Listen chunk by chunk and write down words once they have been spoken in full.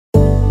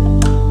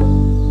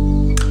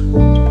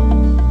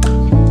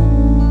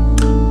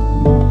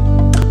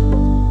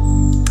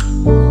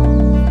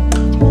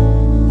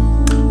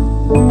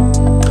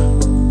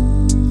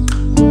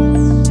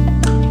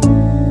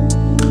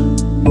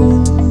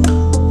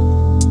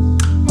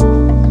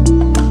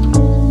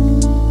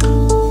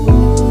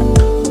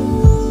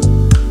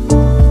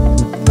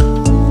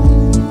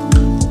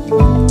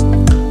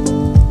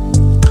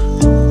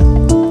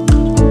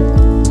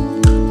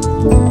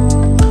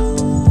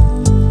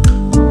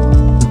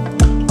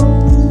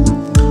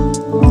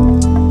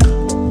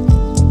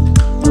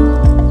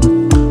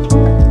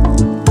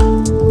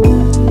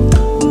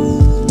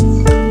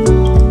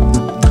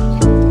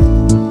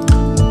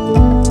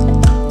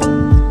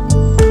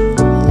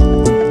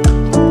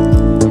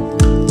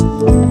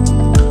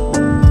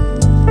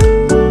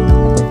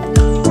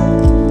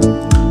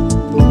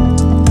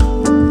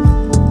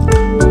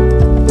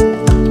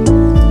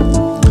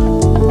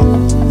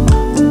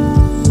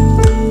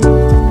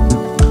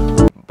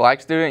Black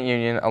Student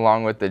Union,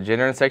 along with the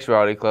Gender and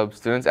Sexuality Club,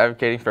 Students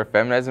Advocating for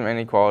Feminism and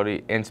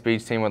Equality, and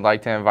Speech Team would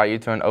like to invite you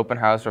to an open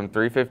house from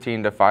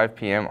 3:15 to 5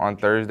 p.m. on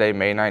Thursday,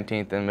 May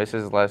 19th in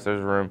Mrs.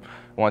 Lester's room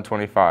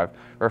 125.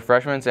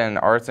 Refreshments and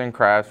arts and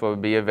crafts will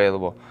be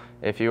available.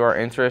 If you are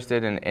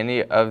interested in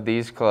any of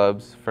these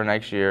clubs for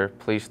next year,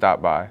 please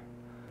stop by.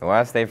 The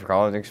last day for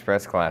College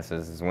Express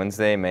classes is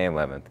Wednesday, May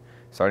 11th.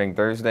 Starting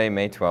Thursday,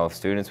 May 12th,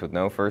 students with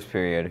no first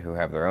period who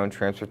have their own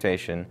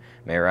transportation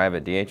may arrive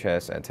at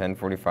DHS at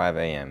 10:45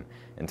 a.m.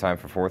 in time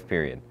for fourth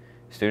period.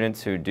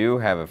 Students who do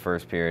have a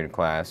first period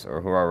class or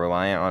who are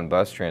reliant on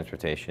bus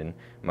transportation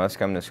must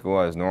come to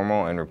school as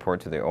normal and report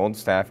to the Old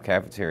Staff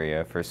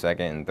Cafeteria for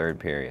second and third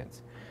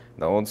periods.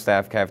 The Old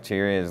Staff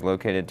Cafeteria is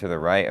located to the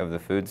right of the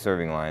food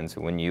serving lines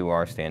when you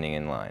are standing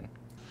in line.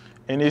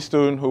 Any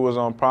student who was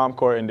on prom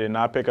court and did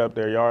not pick up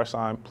their yard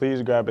sign,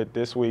 please grab it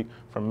this week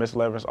from Ms.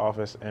 Lever's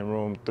office in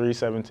room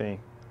 317.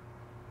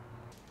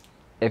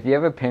 If you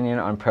have an opinion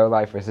on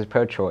pro-life versus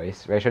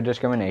pro-choice, racial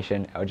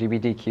discrimination,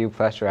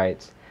 LGBTQ+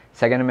 rights,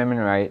 Second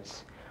Amendment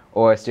rights,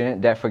 or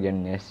student debt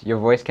forgiveness, your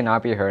voice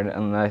cannot be heard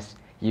unless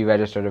you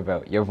register to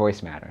vote. Your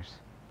voice matters.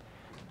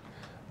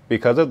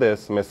 Because of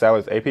this, Ms.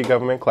 Sally's AP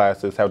Government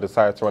classes have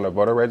decided to run a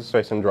voter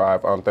registration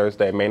drive on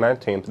Thursday, May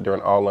 19th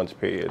during all lunch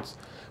periods.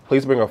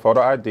 Please bring a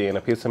photo ID and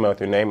a piece of mail with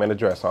your name and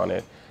address on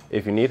it.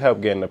 If you need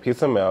help getting a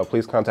piece of mail,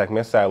 please contact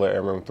Ms. Sadler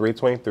in room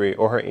 323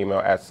 or her email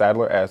at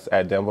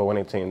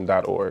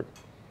sadlers@denver118.org.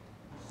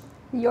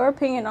 Your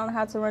opinion on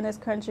how to run this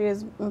country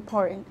is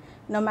important.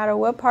 No matter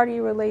what party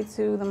you relate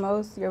to the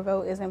most, your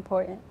vote is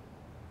important.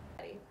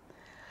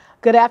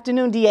 Good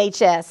afternoon,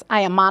 DHS.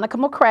 I am Monica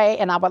McCray,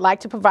 and I would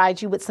like to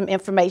provide you with some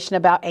information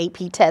about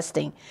AP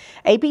testing.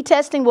 AP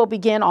testing will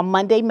begin on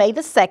Monday, May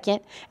the 2nd,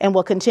 and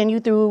will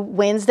continue through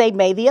Wednesday,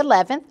 May the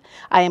 11th.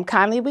 I am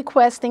kindly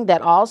requesting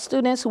that all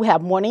students who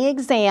have morning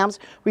exams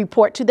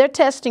report to their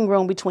testing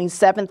room between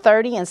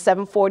 7:30 and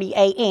 7:40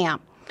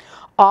 a.m.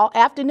 All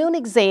afternoon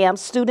exams,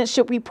 students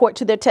should report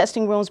to their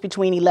testing rooms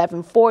between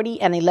 11:40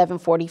 and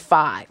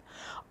 11:45.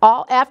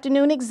 All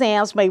afternoon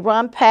exams may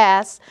run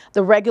past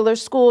the regular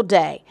school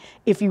day.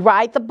 If you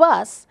ride the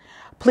bus,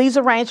 please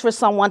arrange for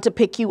someone to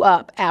pick you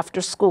up after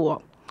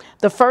school.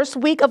 The first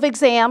week of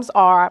exams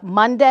are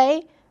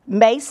Monday,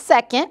 May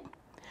 2nd,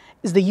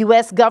 is the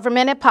U.S.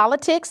 Government and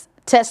Politics.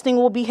 Testing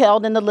will be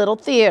held in the Little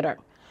Theater.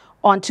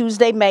 On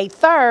Tuesday, May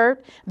 3rd,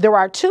 there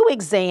are two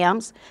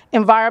exams.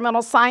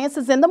 Environmental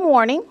Sciences in the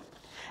morning,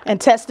 and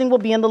testing will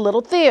be in the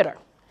Little Theater.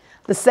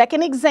 The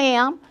second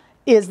exam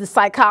is the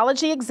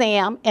psychology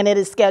exam, and it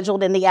is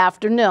scheduled in the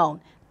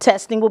afternoon.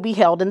 Testing will be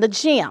held in the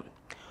gym.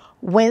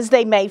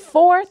 Wednesday, May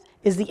 4th,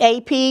 is the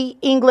AP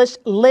English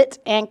Lit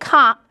and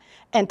Comp,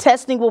 and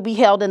testing will be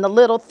held in the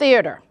Little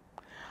Theater.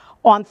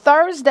 On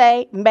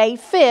Thursday, May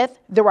 5th,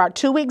 there are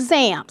two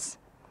exams.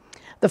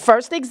 The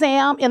first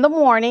exam in the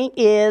morning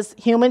is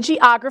Human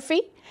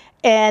Geography,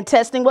 and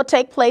testing will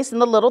take place in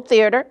the Little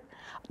Theater.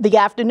 The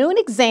afternoon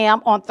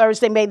exam on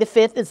Thursday, May the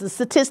 5th, is the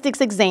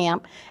statistics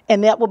exam,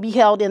 and that will be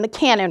held in the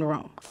Cannon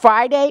Room.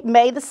 Friday,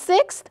 May the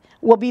 6th,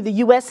 will be the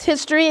U.S.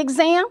 History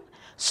exam.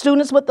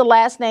 Students with the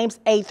last names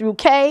A through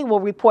K will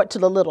report to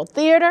the Little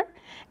Theater,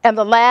 and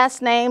the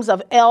last names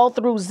of L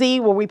through Z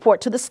will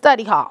report to the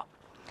study hall.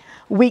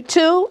 Week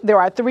 2,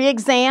 there are 3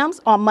 exams.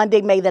 On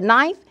Monday, May the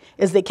 9th,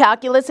 is the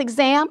calculus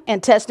exam,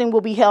 and testing will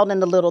be held in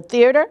the Little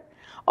Theater.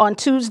 On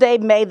Tuesday,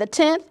 May the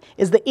 10th,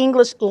 is the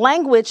English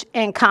Language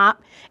and Comp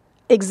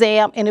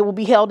exam, and it will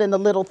be held in the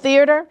Little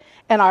Theater.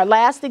 And our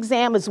last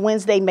exam is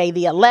Wednesday, May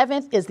the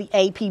 11th, is the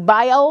AP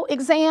Bio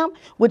exam,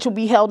 which will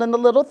be held in the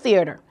Little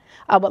Theater.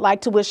 I would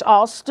like to wish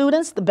all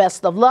students the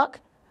best of luck.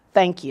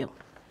 Thank you.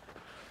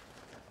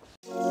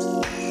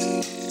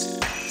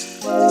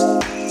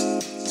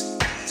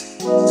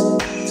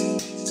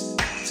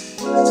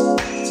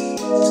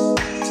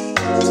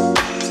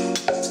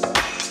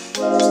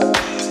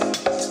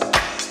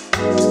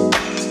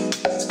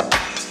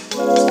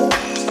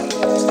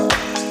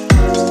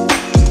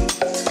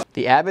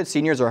 The Avid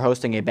seniors are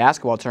hosting a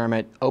basketball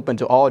tournament open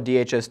to all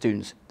DHS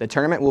students. The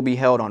tournament will be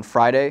held on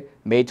Friday,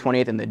 May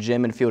 20th in the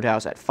gym and field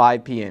house at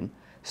 5 p.m.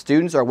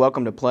 Students are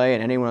welcome to play,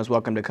 and anyone is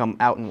welcome to come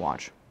out and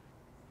watch.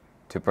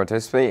 To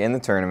participate in the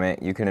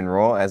tournament, you can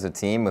enroll as a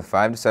team with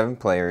 5 to 7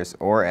 players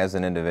or as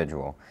an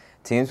individual.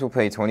 Teams will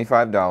pay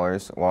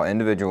 $25, while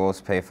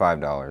individuals pay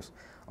 $5.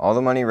 All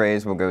the money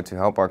raised will go to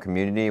help our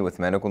community with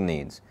medical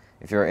needs.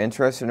 If you are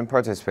interested in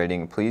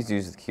participating, please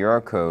use the QR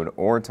code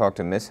or talk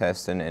to Ms.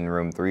 Heston in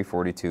room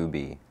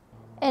 342B.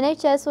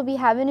 NHS will be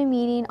having a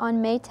meeting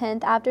on May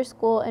 10th after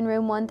school in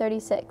room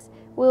 136.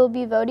 We will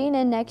be voting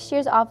in next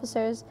year's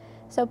officers,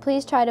 so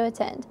please try to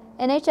attend.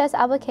 NHS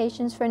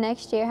applications for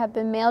next year have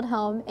been mailed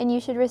home, and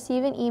you should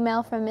receive an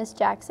email from Ms.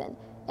 Jackson.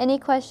 Any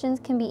questions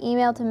can be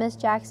emailed to Ms.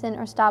 Jackson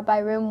or stop by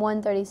room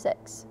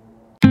 136.